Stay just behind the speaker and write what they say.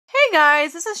Hey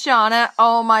guys, this is Shauna.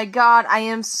 Oh my god, I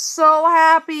am so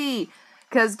happy!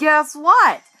 Because guess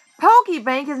what?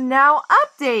 Pokebank is now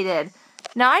updated.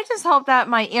 Now I just hope that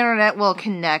my internet will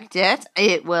connect it.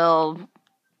 It will,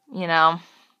 because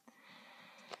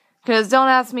don't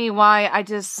ask me why,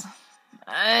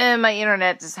 my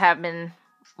internet just having a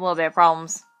little bit of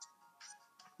problems.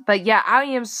 But yeah, I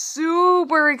am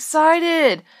super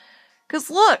excited. Because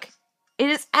look, it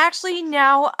is actually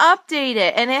now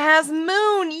updated, and it has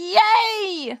Moon,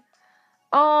 yay!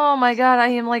 Oh my god, I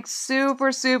am like super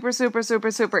excited.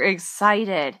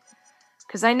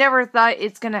 Because I never thought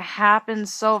it's going to happen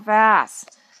so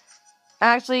fast.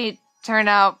 Actually, it turned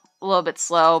out a little bit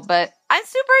slow, but I'm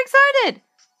super excited.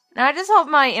 Now I just hope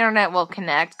my internet will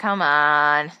connect, come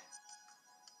on.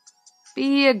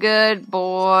 Be a good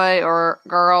boy or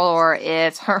girl or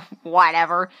it or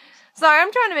whatever. Sorry,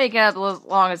 I'm trying to make it up as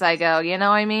long as I go, you know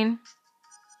what I mean?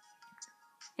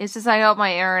 It's just I hope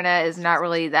my internet is not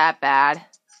really that bad.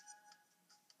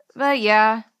 But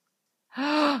yeah.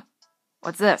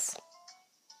 What's this?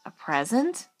 A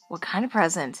present? What kind of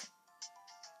present?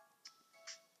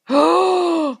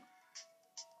 Oh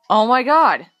my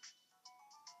god.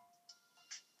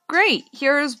 Great,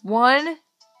 here's one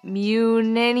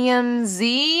Muninium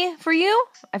Z for you?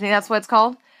 I think that's what it's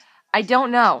called. I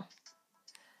don't know.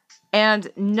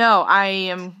 And no,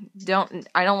 I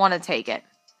don't want to take it.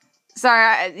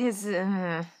 Sorry,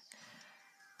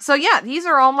 So yeah, these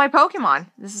are all my Pokemon.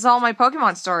 This is all my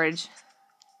Pokemon storage.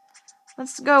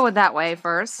 Let's go with that way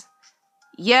first.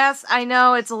 Yes, I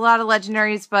know it's a lot of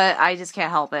legendaries, but I just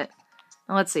can't help it.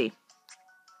 Now, let's see.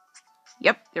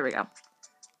 Yep, there we go.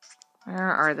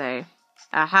 Where are they?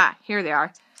 Aha, here they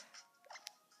are.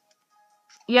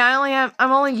 Yeah,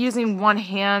 I'm only using one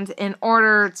hand in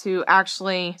order to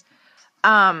actually,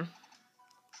 in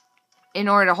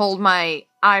order to hold my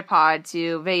iPod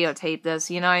to videotape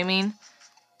this, you know what I mean?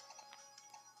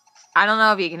 I don't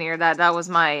know if you can hear that. That was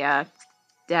my,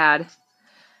 dad.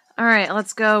 Alright,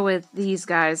 let's go with these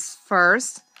guys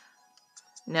first.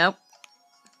 Nope.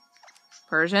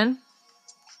 Persian.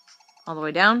 All the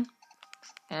way down.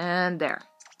 And there.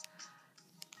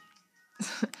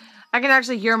 I can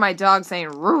actually hear my dog saying,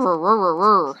 "Rrr, rrr,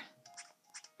 rrr, rrr."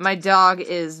 My dog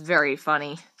is very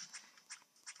funny.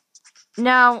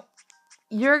 Now,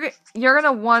 you're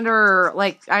gonna wonder,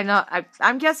 like,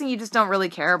 I'm guessing you just don't really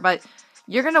care, but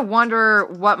you're gonna wonder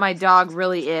what my dog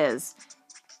really is.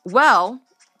 Well,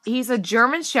 he's a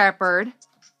German Shepherd,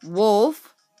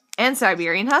 Wolf, and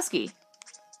Siberian Husky.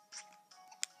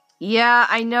 Yeah,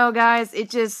 I know, guys,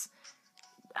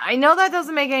 I know that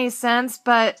doesn't make any sense,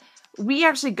 but we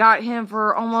actually got him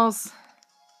for almost,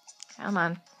 come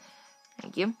on,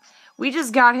 thank you. We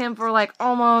just got him for like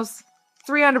almost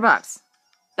 $300.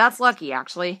 That's lucky,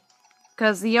 actually,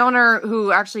 because the owner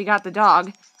who actually got the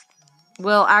dog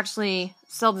will actually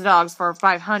sell the dogs for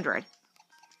 $500.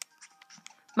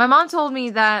 My mom told me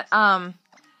that,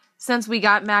 since we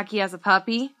got Mackie as a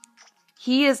puppy,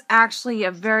 he is actually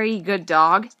a very good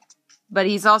dog, but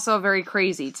he's also very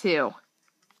crazy, too.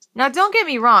 Now, don't get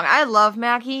me wrong, I love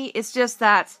Mackie, it's just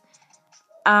that,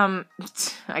 I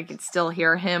can still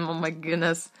hear him, oh my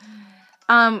goodness.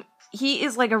 He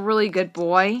is like a really good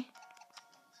boy,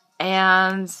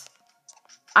 and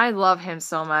I love him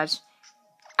so much.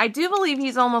 I do believe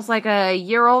he's almost like a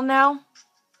year old now.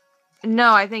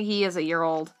 No, I think he is a year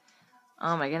old.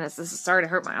 Oh my goodness, this is starting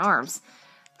to hurt my arms.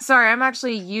 Sorry, I'm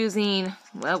actually using,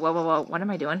 whoa, what am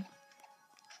I doing?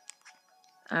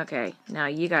 Okay, now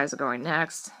you guys are going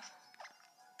next.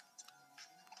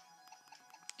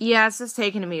 Yeah, it's just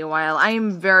taking me a while. I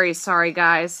am very sorry,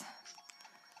 guys.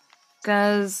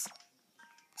 Because,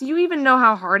 do you even know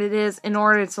how hard it is in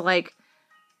order to, like,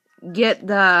 get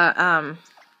the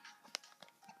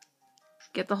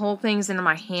whole things into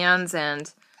my hands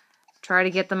and try to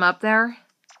get them up there?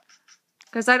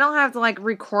 Because I don't have the, like,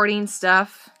 recording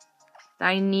stuff that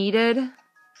I needed.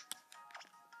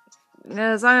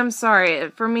 Because I'm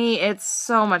sorry, for me, it's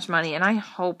so much money, and I'm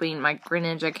hoping my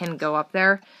Greninja can go up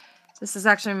there. This is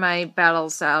actually my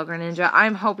battle style Greninja.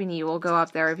 I'm hoping he will go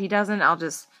up there. If he doesn't, I'll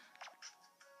just...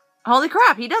 Holy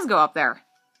crap, he does go up there.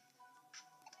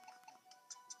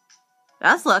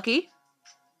 That's lucky.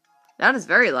 That is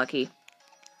very lucky.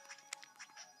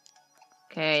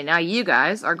 Okay, now you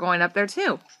guys are going up there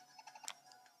too.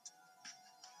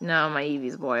 No, my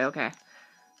Eevee's boy, okay.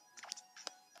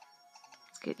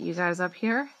 Let's get you guys up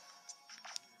here.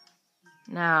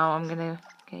 Now I'm gonna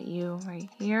get you right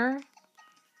here.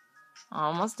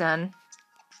 Almost done.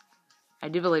 I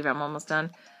do believe I'm almost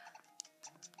done.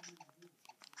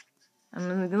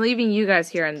 I'm leaving you guys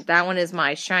here, and that one is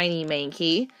my shiny main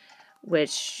key,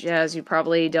 which, as you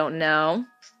probably don't know,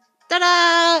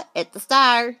 Ta-da! It's a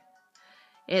star.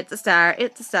 It's a star.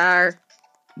 It's a star.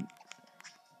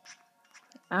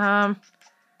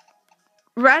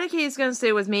 Raticate's gonna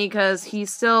stay with me because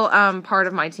he's still part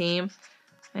of my team.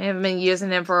 I haven't been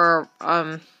using him for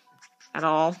at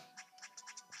all.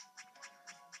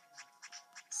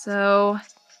 So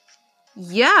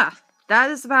yeah,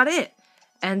 that is about it.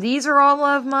 And these are all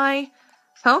of my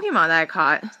Pokemon that I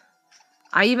caught.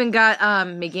 I even got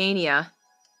Megania.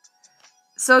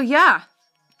 So yeah.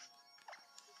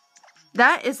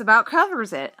 That is about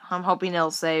covers it. I'm hoping it'll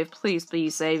save. Please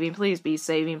be saving. Please be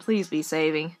saving. Please be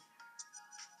saving.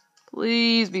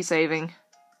 Please be saving.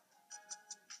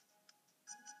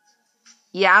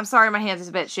 Yeah, I'm sorry my hands is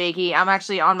a bit shaky. I'm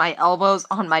actually on my elbows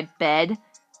on my bed,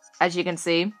 as you can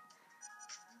see.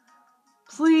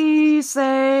 Please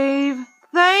save.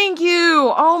 Thank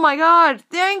you. Oh my god.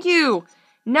 Thank you.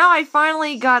 Now I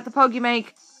finally got the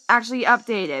Pokemake actually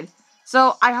updated.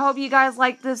 So, I hope you guys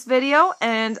liked this video,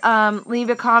 and leave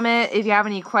a comment if you have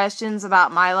any questions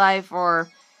about my life, or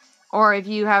if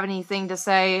you have anything to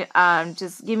say,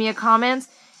 just give me a comment,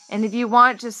 and if you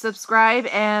want, just subscribe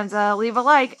and leave a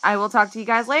like. I will talk to you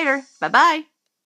guys later. Bye-bye!